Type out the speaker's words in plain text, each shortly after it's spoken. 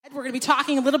We're going to be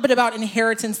talking a little bit about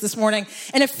inheritance this morning.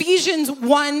 In Ephesians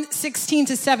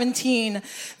 1:16-17,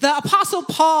 the Apostle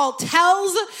Paul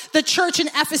tells the church in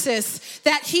Ephesus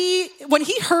that when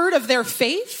he heard of their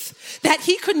faith, that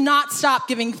he could not stop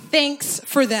giving thanks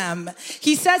for them.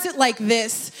 He says it like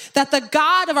this, that the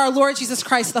God of our Lord Jesus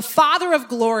Christ, the Father of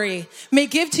glory, may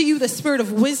give to you the spirit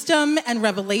of wisdom and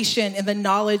revelation in the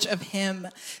knowledge of him,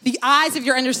 the eyes of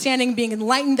your understanding being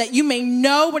enlightened, that you may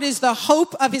know what is the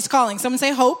hope of his calling. Someone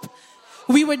say hope.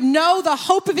 We would know the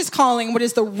hope of his calling, what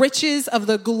is the riches of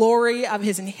the glory of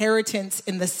his inheritance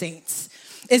in the saints.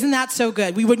 Isn't that so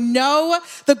good? We would know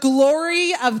the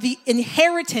glory of the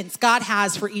inheritance God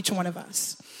has for each one of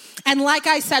us. And like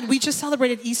I said, we just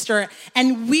celebrated Easter,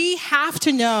 and we have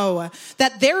to know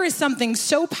that there is something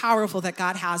so powerful that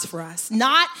God has for us.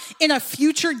 Not in a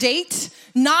future date,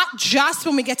 not just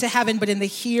when we get to heaven, but in the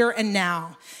here and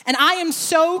now. And I am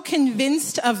so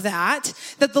convinced of that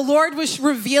the Lord was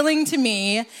revealing to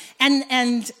me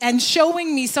and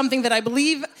showing me something that I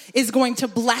believe is going to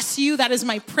bless you. That is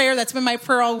my prayer. That's been my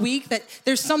prayer all week, that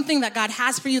there's something that God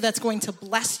has for you that's going to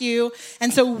bless you.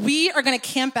 And so we are going to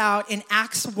camp out in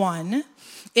Acts 1.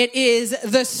 It is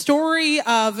the story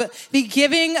of the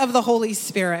giving of the Holy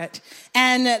Spirit.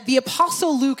 And the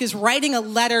Apostle Luke is writing a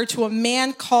letter to a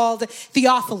man called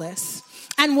Theophilus.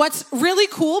 And what's really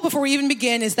cool before we even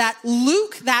begin is that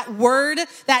Luke, that word,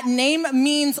 that name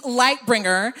means light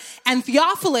bringer, and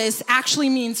Theophilus actually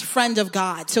means friend of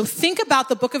God. So think about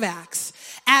the book of Acts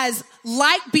as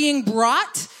light being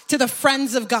brought to the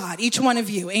friends of God, each one of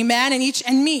you, amen?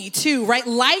 And me too, right?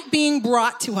 Light being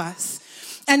brought to us.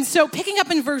 And so picking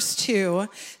up in verse 2,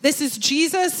 this is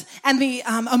Jesus and the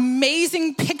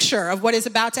amazing picture of what is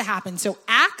about to happen. So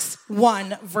Acts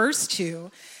 1, verse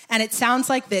 2, and it sounds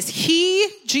like this.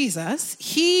 Jesus,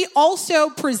 he also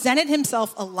presented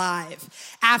himself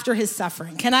alive after his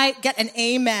suffering. Can I get an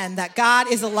amen that God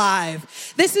is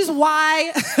alive? This is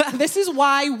why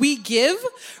we give,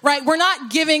 right? We're not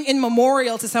giving in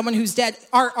memorial to someone who's dead.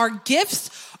 Our gifts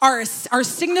are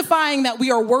signifying that we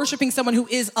are worshiping someone who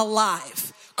is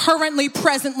alive, currently,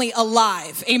 presently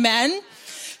alive. Amen?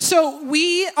 So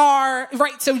we are,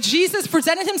 right, so Jesus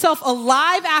presented himself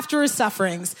alive after his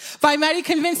sufferings by mighty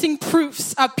convincing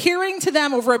proofs, appearing to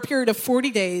them over a period of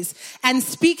 40 days and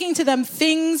speaking to them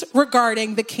things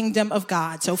regarding the kingdom of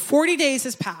God. So 40 days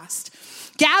has passed.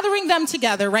 Gathering them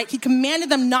together, right, he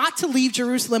commanded them not to leave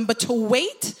Jerusalem, but to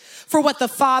wait for what the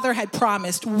Father had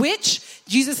promised, which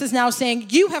Jesus is now saying,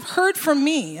 you have heard from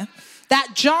me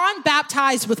that John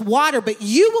baptized with water, but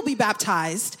you will be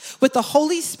baptized with the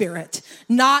Holy Spirit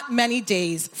not many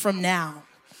days from now.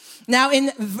 Now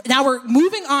we're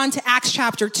moving on to Acts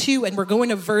chapter 2, and we're going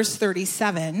to verse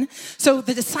 37. So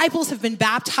the disciples have been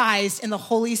baptized in the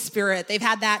Holy Spirit. They've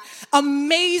had that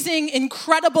amazing,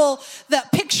 incredible, the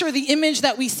picture, the image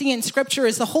that we see in Scripture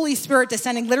is the Holy Spirit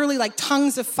descending literally like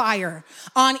tongues of fire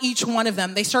on each one of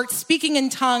them. They start speaking in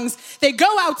tongues. They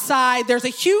go outside. There's a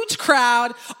huge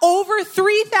crowd, over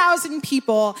 3,000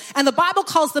 people, and the Bible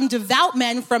calls them devout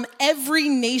men from every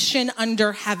nation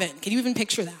under heaven. Can you even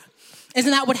picture that?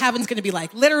 Isn't that what heaven's going to be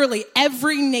like? Literally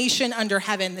every nation under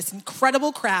heaven, this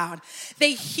incredible crowd.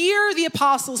 They hear the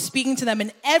apostles speaking to them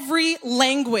in every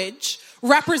language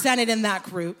represented in that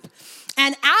group.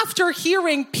 And after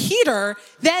hearing, Peter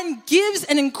then gives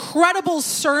an incredible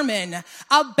sermon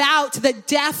about the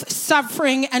death,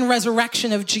 suffering, and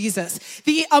resurrection of Jesus.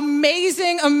 The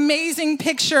amazing, amazing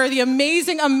picture, the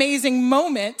amazing, amazing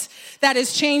moment that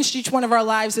has changed each one of our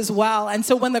lives as well. And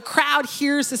so when the crowd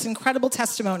hears this incredible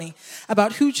testimony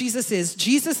about who Jesus is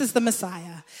the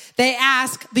Messiah, they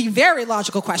ask the very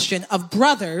logical question of,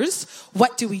 brothers,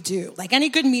 what do we do? Like any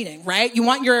good meeting, right? You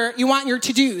want your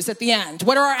to-dos at the end.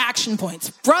 What are our action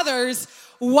points? Brothers,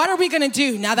 what are we going to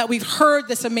do now that we've heard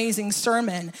this amazing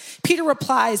sermon? Peter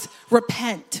replies,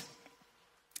 repent,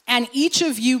 and each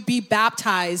of you be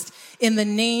baptized in the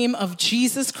name of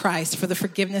Jesus Christ for the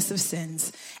forgiveness of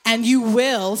sins. And you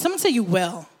will, someone say you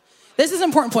will. This is an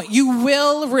important point. You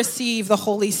will receive the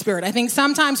Holy Spirit. I think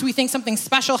sometimes we think something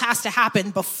special has to happen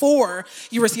before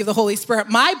you receive the Holy Spirit.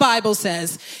 My Bible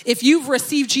says if you've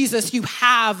received Jesus, you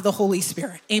have the Holy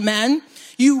Spirit. Amen?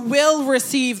 You will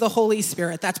receive the Holy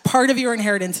Spirit. That's part of your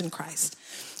inheritance in Christ.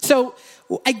 So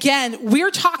again,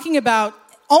 we're talking about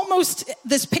almost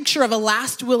this picture of a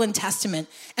last will and testament.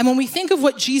 And when we think of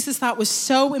what Jesus thought was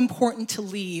so important to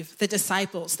leave the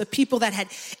disciples, the people that had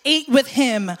ate with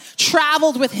him,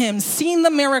 traveled with him, seen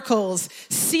the miracles,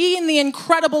 seen the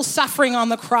incredible suffering on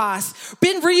the cross,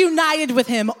 been reunited with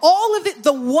him, all of it,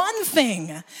 the one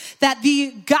thing that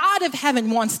the God of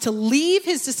heaven wants to leave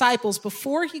his disciples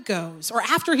before he goes, or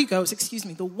after he goes,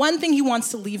 the one thing he wants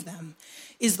to leave them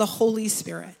is the Holy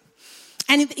Spirit.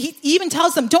 And he even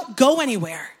tells them, don't go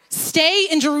anywhere. Stay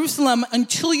in Jerusalem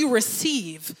until you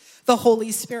receive the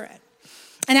Holy Spirit.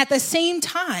 And at the same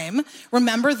time,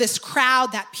 remember this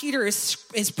crowd that Peter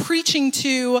is preaching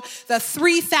to, the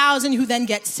 3,000 who then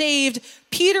get saved.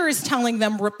 Peter is telling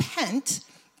them, repent,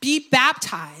 be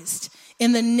baptized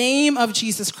in the name of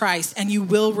Jesus Christ, and you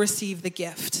will receive the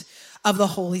gift of the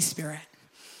Holy Spirit.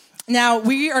 Now,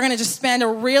 we are going to just spend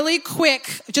a very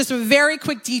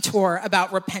quick detour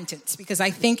about repentance because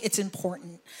I think it's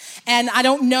important. And I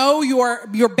don't know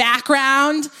your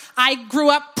background. I grew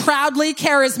up proudly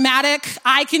charismatic.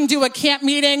 I can do a camp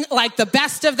meeting like the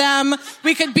best of them.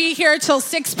 We could be here till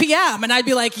 6 p.m. and I'd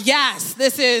be like, yes,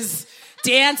 this is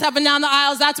dance up and down the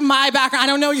aisles. That's my background. I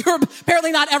don't know.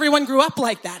 Apparently not everyone grew up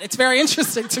like that. It's very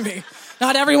interesting to me.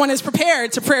 Not everyone is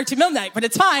prepared to prayer to midnight, but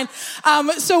it's fine.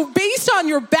 So based on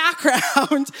your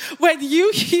background, when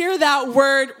you hear that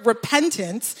word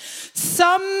repentance,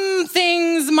 some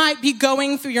things might be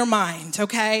going through your mind,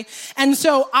 okay? And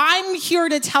so I'm here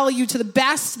to tell you to the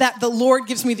best that the Lord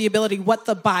gives me the ability what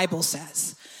the Bible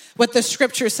says, what the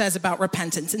scripture says about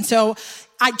repentance. And so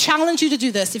I challenge you to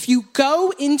do this. If you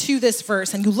go into this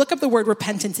verse and you look up the word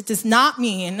repentance, it does not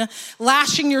mean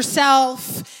lashing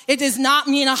yourself. It does not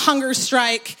mean a hunger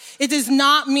strike. It does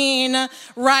not mean,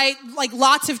 right, like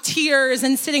lots of tears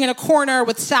and sitting in a corner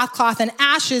with sackcloth and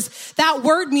ashes. That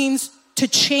word means to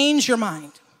change your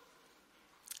mind.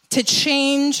 To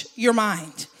change your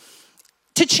mind.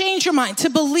 To change your mind. To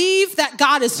believe that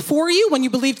God is for you when you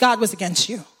believed God was against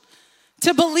you.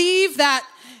 To believe that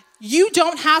you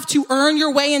don't have to earn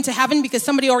your way into heaven because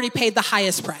somebody already paid the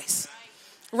highest price,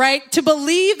 right? To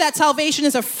believe that salvation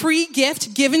is a free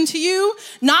gift given to you,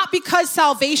 not because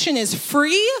salvation is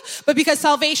free, but because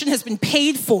salvation has been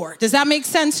paid for. Does that make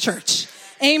sense, church?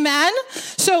 Amen?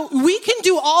 So we can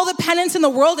do all the penance in the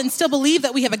world and still believe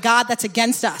that we have a God that's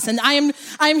against us. And I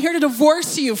am here to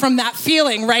divorce you from that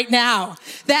feeling right now,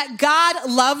 that God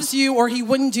loves you or he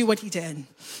wouldn't do what he did.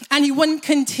 And he wouldn't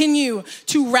continue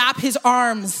to wrap his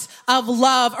arms of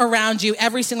love around you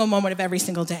every single moment of every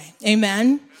single day.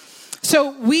 Amen?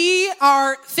 So we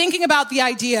are thinking about the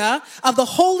idea of the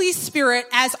Holy Spirit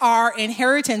as our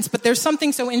inheritance, but there's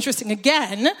something so interesting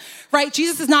again, right?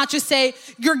 Jesus does not just say,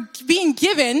 you're being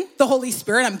given the Holy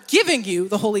Spirit. I'm giving you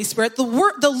the Holy Spirit. The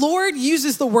Lord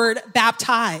uses the word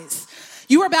baptize.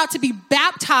 You are about to be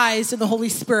baptized in the Holy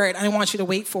Spirit, and I want you to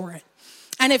wait for it.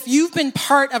 And if you've been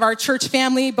part of our church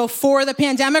family before the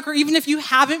pandemic, or even if you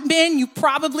haven't been, you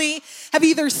probably have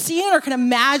either seen or can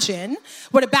imagine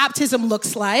what a baptism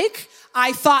looks like.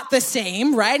 I thought the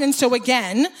same, right? And so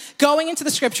again, going into the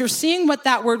scripture, seeing what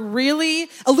that word really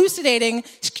elucidating,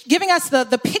 giving us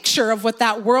the picture of what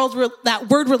that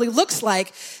word really looks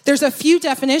like, there's a few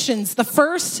definitions. The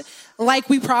first, like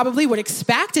we probably would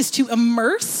expect, is to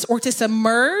immerse or to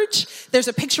submerge. There's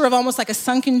a picture of almost like a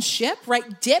sunken ship,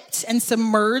 right? Dipped and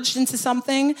submerged into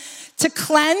something. To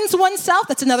cleanse oneself,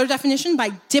 that's another definition, by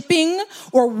dipping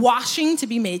or washing to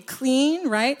be made clean,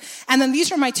 right? And then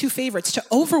these are my two favorites, to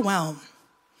overwhelm.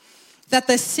 That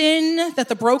the sin, that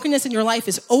the brokenness in your life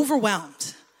is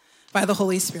overwhelmed by the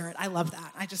Holy Spirit. I love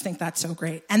that. I just think that's so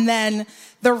great. And then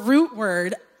the root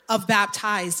word of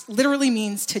baptized literally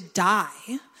means to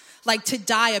dye. Like to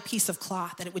dye a piece of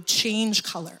cloth, that it would change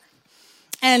color.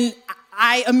 And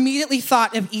I immediately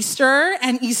thought of Easter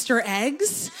and Easter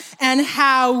eggs and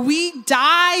how we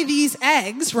dye these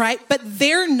eggs, right? But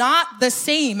they're not the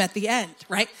same at the end,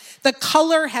 right? The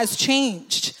color has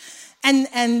changed.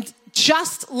 And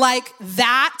just like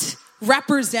that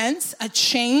represents a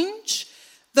change,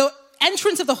 the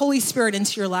entrance of the Holy Spirit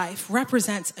into your life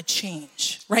represents a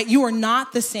change, right? You are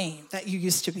not the same that you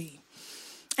used to be.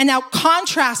 And now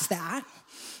contrast that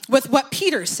with what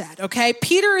Peter said, okay?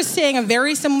 Peter is saying a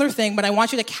very similar thing, but I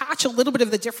want you to catch a little bit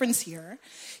of the difference here.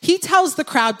 He tells the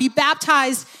crowd, be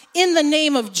baptized in the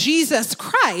name of Jesus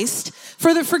Christ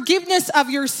for the forgiveness of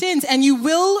your sins, and you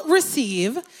will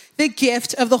receive the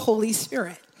gift of the Holy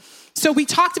Spirit. So we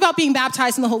talked about being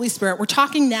baptized in the Holy Spirit. We're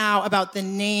talking now about the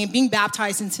name, being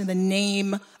baptized into the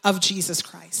name of Jesus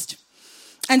Christ.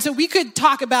 And so we could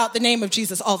talk about the name of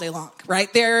Jesus all day long,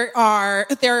 right? There are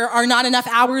not enough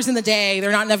hours in the day. There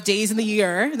are not enough days in the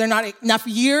year. There are not enough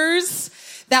years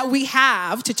that we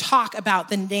have to talk about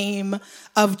the name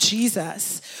of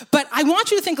Jesus. But I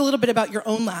want you to think a little bit about your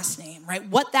own last name, right?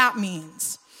 What that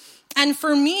means. And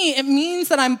for me, it means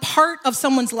that I'm part of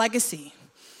someone's legacy.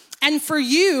 And for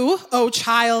you, oh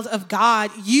child of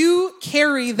God, you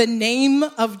carry the name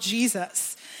of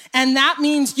Jesus. And that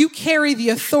means you carry the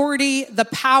authority, the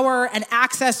power, and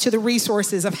access to the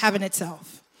resources of heaven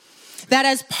itself. That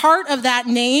as part of that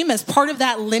name, as part of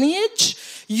that lineage,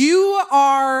 You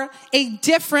are a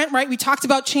different, right? We talked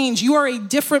about change. You are a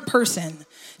different person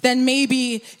than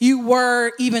maybe you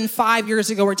were even 5 years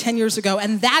ago or 10 years ago.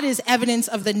 And that is evidence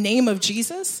of the name of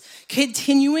Jesus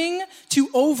continuing to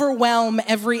overwhelm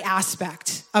every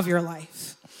aspect of your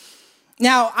life.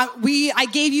 Now, I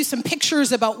gave you some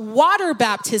pictures about water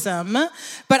baptism,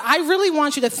 but I really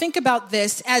want you to think about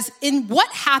this as in what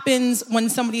happens when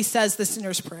somebody says the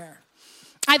sinner's prayer.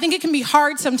 I think it can be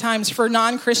hard sometimes for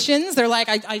non-Christians. They're like,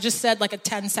 I just said like a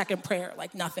 10-second prayer,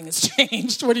 like nothing has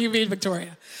changed. What do you mean,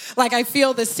 Victoria? Like I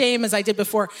feel the same as I did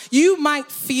before. You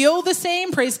might feel the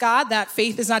same, praise God, that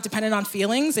faith is not dependent on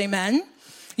feelings, amen.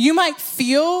 You might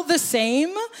feel the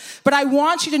same, but I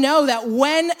want you to know that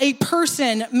when a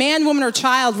person, man, woman, or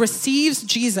child receives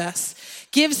Jesus,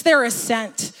 gives their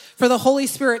assent for the Holy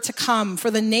Spirit to come,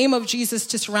 for the name of Jesus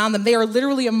to surround them, they are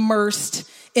literally immersed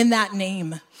in that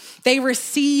name. They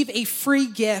receive a free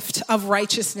gift of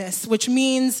righteousness, which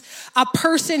means a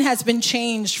person has been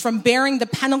changed from bearing the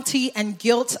penalty and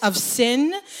guilt of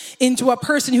sin into a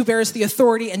person who bears the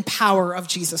authority and power of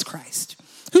Jesus Christ.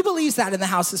 Who believes that in the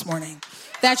house this morning?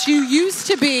 That you used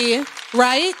to be,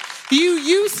 right? You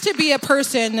used to be a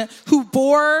person who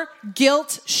bore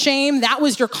guilt, shame. That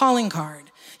was your calling card.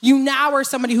 You now are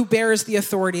somebody who bears the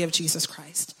authority of Jesus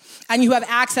Christ. And you have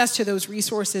access to those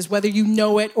resources, whether you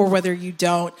know it or whether you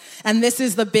don't. And this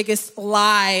is the biggest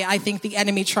lie I think the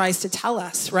enemy tries to tell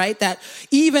us, right? That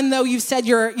even though you've said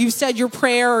your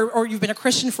prayer or you've been a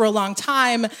Christian for a long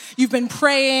time, you've been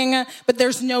praying, but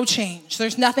there's no change.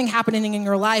 There's nothing happening in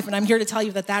your life. And I'm here to tell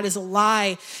you that that is a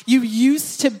lie. You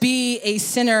used to be a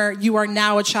sinner. You are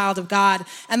now a child of God.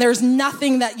 And there's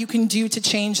nothing that you can do to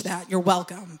change that. You're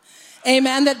welcome.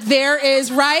 Amen. That there is,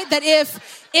 right? That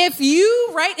if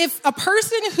a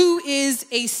person who is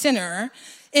a sinner,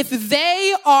 if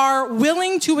they are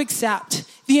willing to accept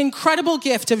the incredible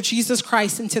gift of Jesus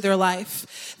Christ into their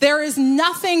life, there is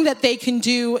nothing that they can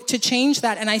do to change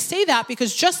that. And I say that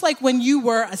because just like when you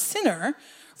were a sinner,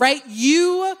 right,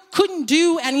 you couldn't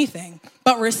do anything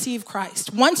but receive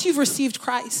Christ. Once you've received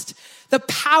Christ, the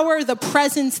power, the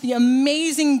presence, the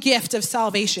amazing gift of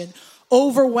salvation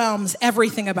overwhelms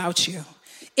everything about you.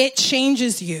 It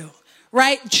changes you.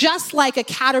 Right? Just like a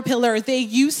caterpillar, they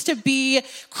used to be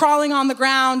crawling on the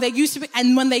ground.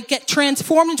 And when they get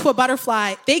transformed into a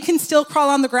butterfly, they can still crawl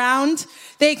on the ground.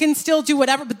 They can still do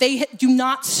whatever, but they do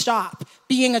not stop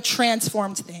being a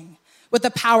transformed thing with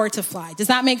the power to fly. Does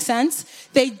that make sense?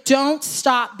 They don't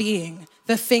stop being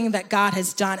the thing that God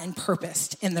has done and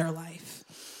purposed in their life.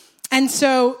 And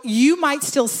so you might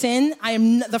still sin. I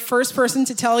am the first person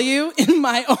to tell you in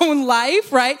my own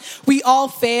life, right? We all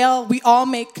fail. We all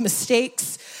make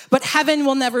mistakes. But heaven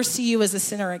will never see you as a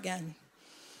sinner again.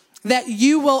 That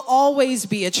you will always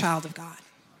be a child of God.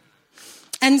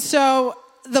 And so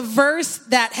the verse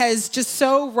that has just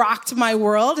so rocked my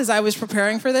world as I was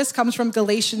preparing for this comes from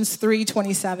Galatians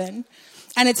 3:27.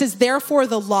 And it says, therefore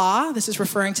the law, this is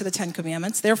referring to the 10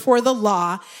 Commandments, therefore the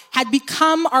law had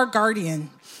become our guardian,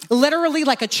 literally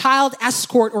like a child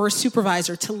escort or a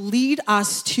supervisor to lead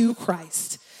us to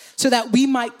Christ so that we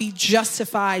might be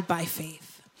justified by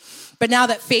faith. But now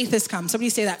that faith has come, somebody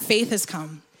say that faith has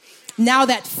come. Now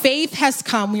that faith has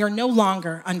come, we are no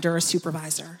longer under a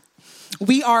supervisor.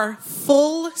 We are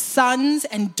full sons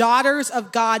and daughters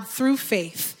of God through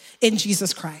faith in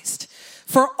Jesus Christ.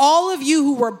 For all of you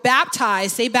who were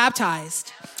baptized, say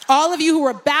baptized. All of you who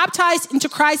were baptized into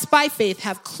Christ by faith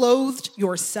have clothed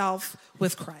yourself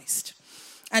with Christ.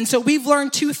 And so we've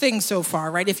learned two things so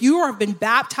far, right? If you have been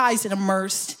baptized and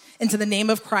immersed into the name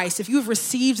of Christ, if you have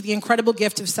received the incredible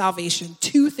gift of salvation,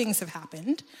 two things have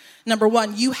happened. Number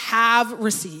one, you have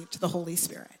received the Holy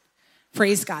Spirit.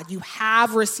 Praise God. You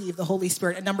have received the Holy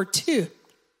Spirit. And number two,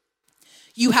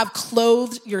 you have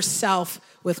clothed yourself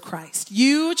with Christ.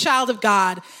 You, child of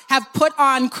God, have put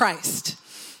on Christ.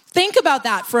 Think about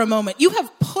that for a moment. You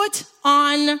have put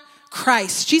on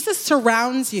Christ. Jesus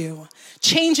surrounds you,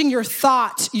 changing your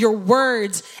thoughts, your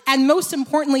words, and most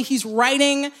importantly, he's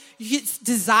writing his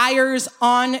desires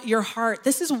on your heart.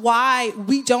 This is why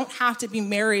we don't have to be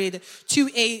married to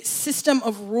a system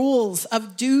of rules,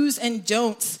 of do's and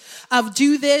don'ts, of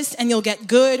do this and you'll get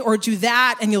good, or do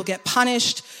that and you'll get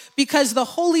punished. Because the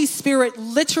Holy Spirit,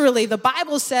 literally, the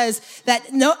Bible says that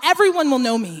everyone will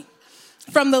know me,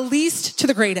 from the least to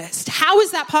the greatest. How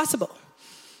is that possible?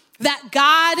 That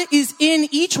God is in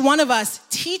each one of us,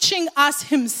 teaching us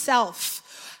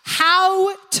himself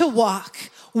how to walk,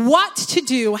 what to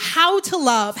do, how to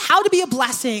love, how to be a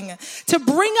blessing, to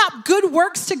bring up good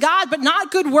works to God, but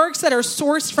not good works that are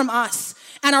sourced from us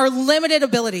and our limited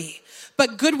ability,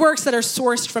 but good works that are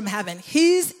sourced from heaven.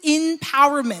 His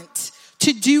empowerment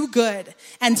to do good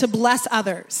and to bless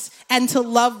others and to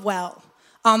love well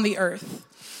on the earth.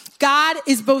 God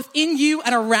is both in you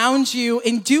and around you,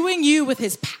 enduing you with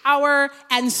his power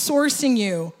and sourcing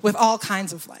you with all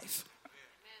kinds of life.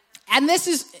 And this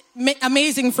is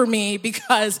amazing for me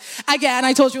because, again,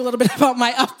 I told you a little bit about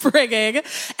my upbringing.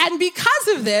 And because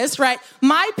of this, right,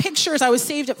 my pictures, I was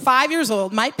saved at 5 years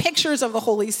old. My pictures of the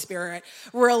Holy Spirit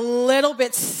were a little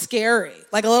bit scary,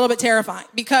 like a little bit terrifying.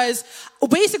 Because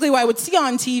basically what I would see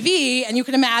on TV, and you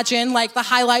can imagine like the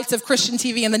highlights of Christian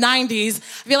TV in the 90s,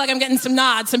 I feel like I'm getting some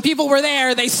nods. Some people were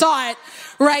there, they saw it,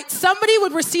 right? Somebody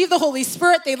would receive the Holy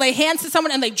Spirit, they lay hands to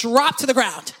someone, and they drop to the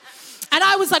ground. And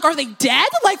I was like, are they dead?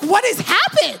 Like, what has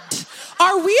happened?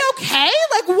 Are we okay?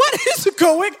 Like, what is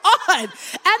going on? And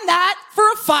that, for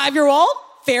a 5-year-old,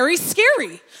 very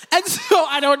scary. And so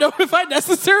I don't know if I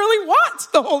necessarily want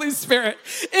the Holy Spirit,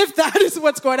 if that is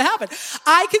what's going to happen.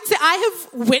 I can say I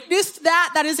have witnessed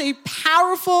that. That is a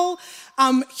powerful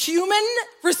human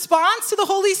response to the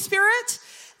Holy Spirit.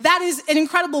 That is an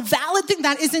incredible, valid thing.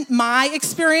 That isn't my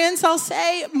experience, I'll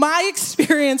say. My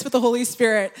experience with the Holy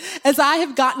Spirit, as I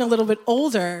have gotten a little bit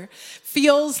older,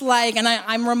 feels like, and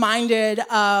I'm reminded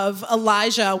of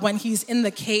Elijah when he's in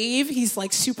the cave. He's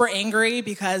like super angry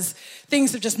because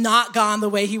things have just not gone the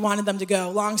way he wanted them to go,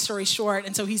 long story short.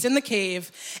 And so he's in the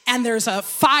cave, and there's a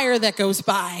fire that goes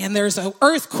by, and there's an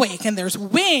earthquake, and there's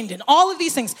wind, and all of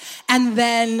these things. And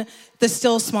then the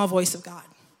still small voice of God.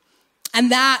 And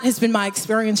that has been my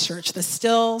experience, church, the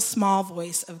still small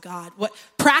voice of God. What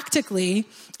practically,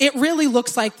 it really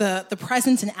looks like the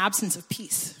presence and absence of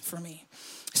peace for me.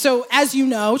 So as you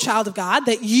know, child of God,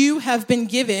 that you have been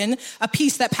given a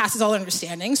peace that passes all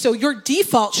understanding. So your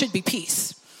default should be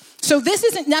peace. So this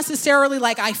isn't necessarily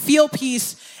like I feel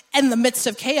peace in the midst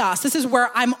of chaos. This is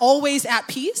where I'm always at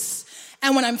peace.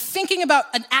 And when I'm thinking about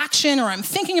an action or I'm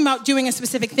thinking about doing a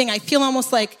specific thing, I feel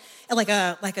almost like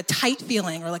a tight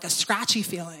feeling or like a scratchy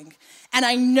feeling. And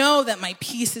I know that my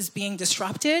peace is being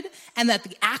disrupted and that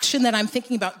the action that I'm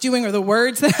thinking about doing or the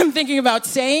words that I'm thinking about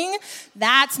saying,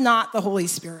 that's not the Holy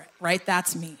Spirit, right?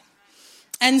 That's me.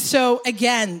 And so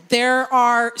again, there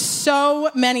are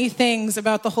so many things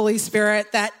about the Holy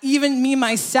Spirit that even me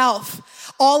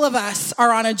myself, all of us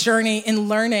are on a journey in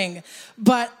learning.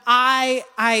 But I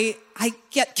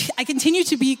continue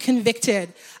to be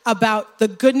convicted about the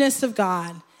goodness of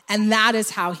God. And that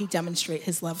is how he demonstrates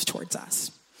his love towards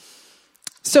us.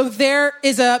 So there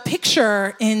is a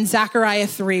picture in Zechariah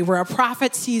 3 where a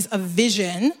prophet sees a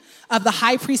vision of the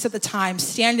high priest at the time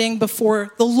standing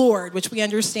before the Lord, which we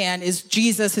understand is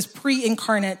Jesus, his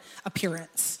pre-incarnate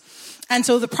appearance. And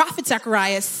so the prophet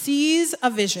Zechariah sees a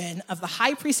vision of the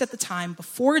high priest at the time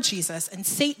before Jesus, and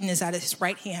Satan is at his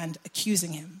right hand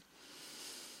accusing him.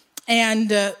 And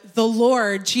the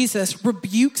Lord, Jesus,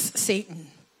 rebukes Satan.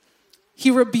 He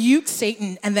rebukes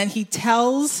Satan, and then he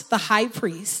tells the high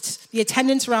priest, the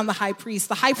attendants around the high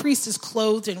priest is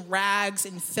clothed in rags,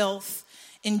 in filth,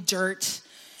 in dirt.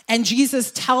 And Jesus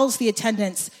tells the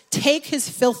attendants, take his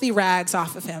filthy rags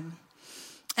off of him.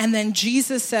 And then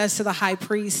Jesus says to the high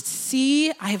priest,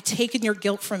 see, I have taken your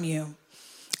guilt from you,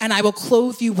 and I will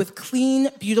clothe you with clean,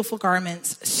 beautiful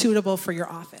garments suitable for your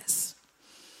office.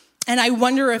 And I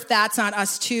wonder if that's not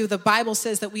us too. The Bible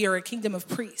says that we are a kingdom of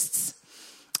priests.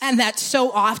 And that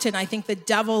so often I think the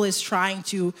devil is trying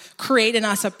to create in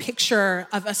us a picture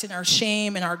of us in our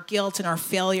shame and our guilt and our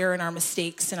failure and our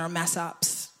mistakes and our mess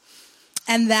ups.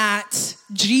 And that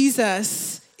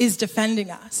Jesus is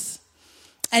defending us.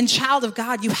 And child of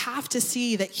God, you have to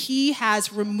see that he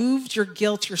has removed your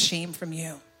guilt, your shame from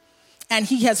you. And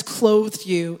he has clothed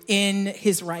you in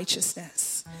his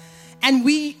righteousness. And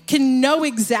we can know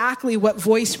exactly what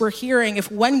voice we're hearing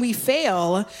if when we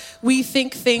fail, we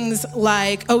think things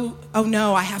like, oh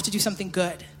no, I have to do something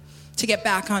good to get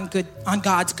back on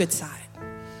God's good side.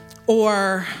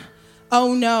 Or,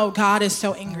 oh no, God is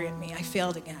so angry at me, I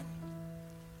failed again.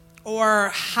 Or,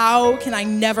 how can I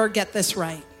never get this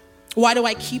right? Why do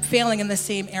I keep failing in the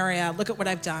same area? Look at what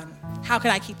I've done. How can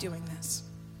I keep doing this?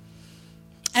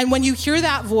 And when you hear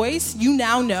that voice, you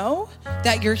now know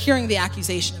that you're hearing the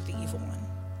accusation of the evil one.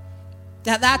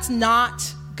 That's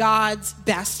not God's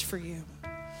best for you.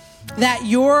 That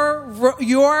you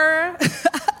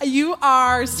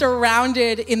are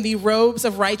surrounded in the robes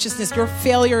of righteousness. Your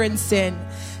failure and sin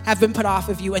have been put off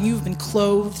of you, and you've been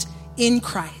clothed in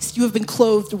Christ. You have been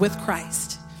clothed with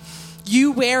Christ.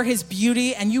 You wear his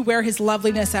beauty and you wear his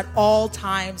loveliness at all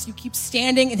times. You keep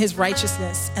standing in his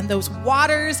righteousness, and those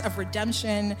waters of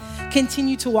redemption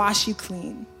continue to wash you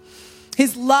clean.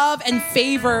 His love and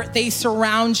favor, they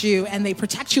surround you and they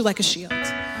protect you like a shield.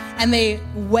 And they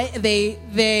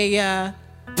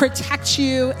protect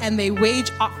you, and they wage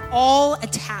off all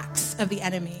attacks of the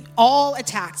enemy, all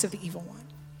attacks of the evil one.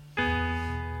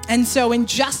 And so in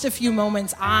just a few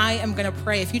moments, I am going to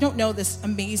pray. If you don't know this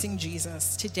amazing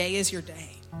Jesus, today is your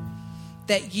day.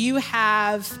 That you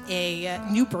have a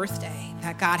new birthday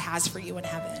that God has for you in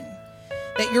heaven.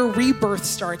 That your rebirth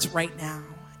starts right now.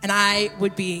 And I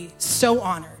would be so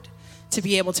honored to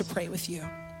be able to pray with you.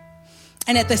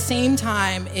 And at the same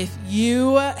time, if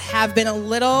you have been a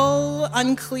little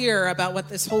unclear about what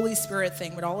this Holy Spirit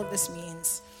thing, what all of this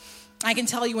means, I can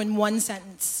tell you in one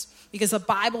sentence, because the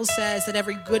Bible says that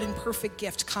every good and perfect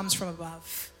gift comes from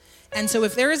above. And so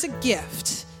if there is a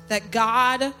gift that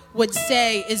God would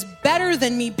say is better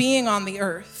than me being on the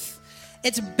earth,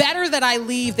 it's better that I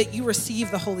leave, that you receive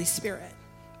the Holy Spirit.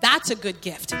 That's a good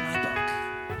gift in my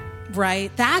book,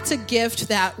 right? That's a gift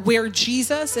that where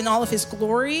Jesus in all of his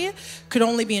glory could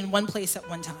only be in one place at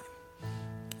one time.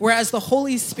 Whereas the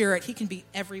Holy Spirit, he can be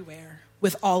everywhere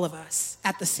with all of us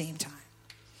at the same time.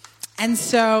 And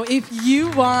so if you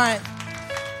want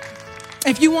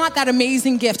that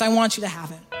amazing gift, I want you to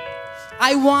have it.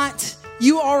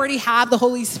 You already have the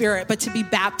Holy Spirit, but to be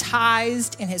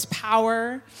baptized in his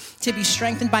power, to be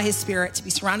strengthened by his Spirit, to be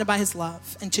surrounded by his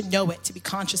love, and to know it, to be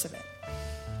conscious of it.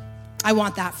 I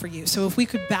want that for you. So if we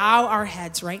could bow our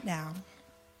heads right now.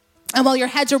 And while your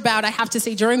heads are bowed, I have to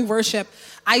say, during worship,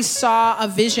 I saw a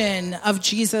vision of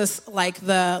Jesus like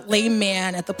the lame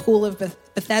man at the pool of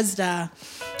Bethesda,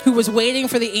 who was waiting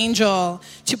for the angel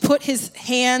to put his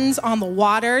hands on the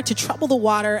water, to trouble the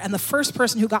water, and the first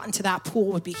person who got into that pool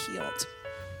would be healed.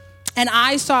 And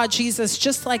I saw Jesus,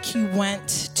 just like he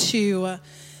went to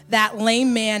that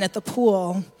lame man at the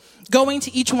pool, going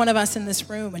to each one of us in this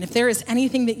room. And if there is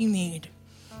anything that you need,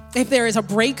 if there is a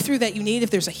breakthrough that you need, if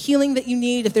there's a healing that you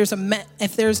need, if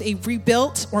there's a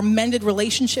rebuilt or mended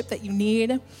relationship that you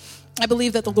need, I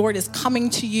believe that the Lord is coming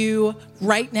to you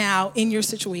right now in your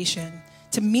situation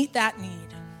to meet that need.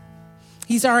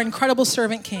 He's our incredible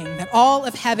servant king, that all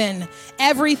of heaven,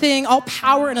 everything, all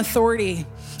power and authority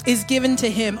is given to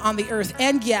him on the earth.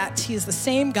 And yet he is the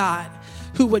same God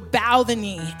who would bow the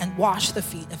knee and wash the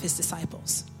feet of his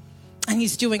disciples. And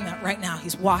he's doing that right now.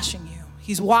 He's washing you.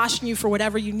 He's washing you for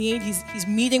whatever you need. He's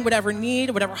meeting whatever need,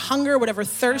 whatever hunger, whatever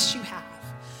thirst you have.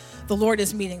 The Lord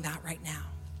is meeting that right now.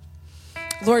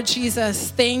 Lord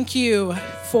Jesus, thank you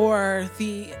for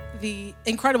the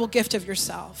incredible gift of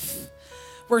yourself.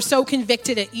 We're so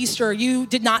convicted at Easter. You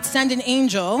did not send an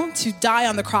angel to die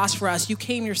on the cross for us. You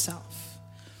came yourself.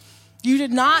 You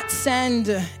did not send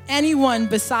anyone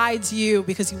besides you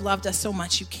because you loved us so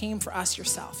much. You came for us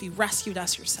yourself. You rescued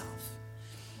us yourself.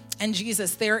 And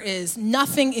Jesus, there is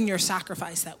nothing in your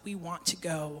sacrifice that we want to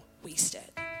go wasted,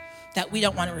 that we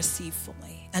don't want to receive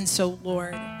fully. And so,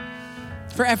 Lord,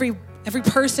 for every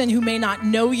person who may not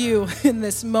know you in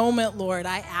this moment, Lord,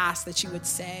 I ask that you would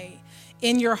say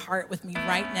in your heart with me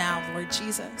right now, Lord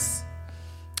Jesus,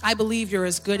 I believe you're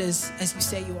as good as you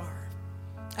say you are.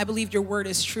 I believe your word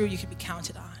is true, you can be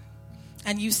counted on.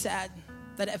 And you said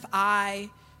that if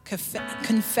I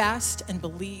confessed and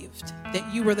believed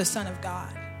that you were the Son of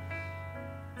God,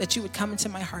 that you would come into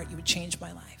my heart, you would change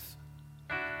my life.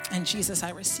 And Jesus, I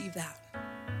receive that.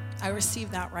 I receive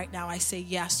that right now. I say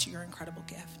yes to your incredible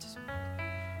gift.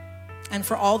 And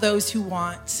for all those who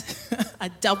want a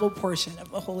double portion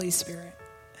of the Holy Spirit,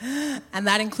 and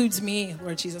that includes me,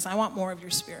 Lord Jesus, I want more of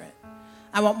your Spirit.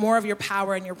 I want more of your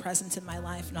power and your presence in my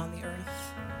life and on the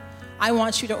earth. I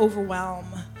want you to overwhelm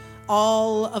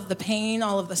all of the pain,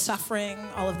 all of the suffering,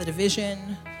 all of the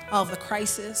division, all of the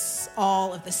crisis,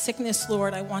 all of the sickness,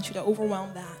 Lord. I want you to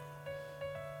overwhelm that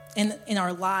in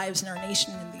our lives, in our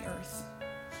nation, and in the earth.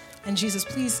 And Jesus,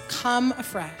 please come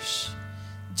afresh.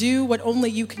 Do what only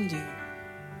you can do.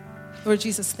 Lord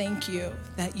Jesus, thank you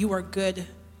that you are good.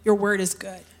 Your word is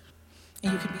good,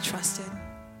 and you can be trusted.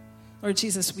 Lord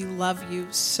Jesus, we love you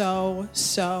so,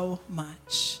 so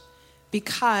much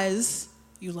because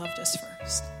you loved us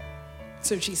first.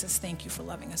 So Jesus, thank you for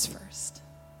loving us first.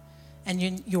 And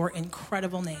in your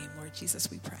incredible name, Lord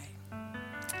Jesus, we pray.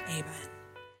 Amen.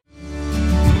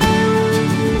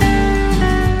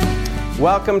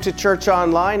 Welcome to Church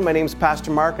Online. My name is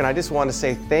Pastor Mark, and I just want to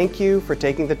say thank you for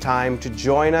taking the time to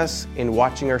join us in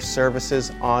watching our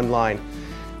services online.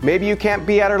 Maybe you can't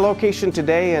be at our location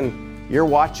today and you're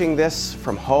watching this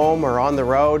from home or on the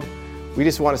road. We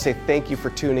just want to say thank you for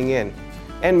tuning in.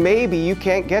 And maybe you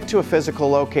can't get to a physical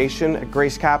location at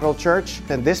Grace Capital Church,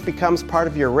 then this becomes part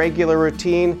of your regular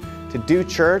routine to do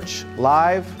church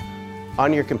live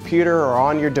on your computer or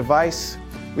on your device.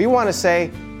 We want to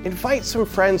say, invite some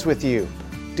friends with you.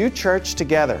 Do church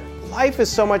together. life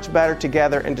is so much better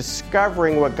together, and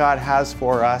discovering what God has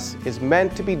for us is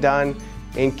meant to be done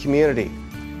in community.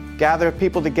 Gather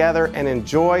people together and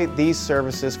enjoy these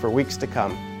services for weeks to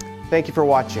come. Thank you for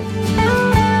watching.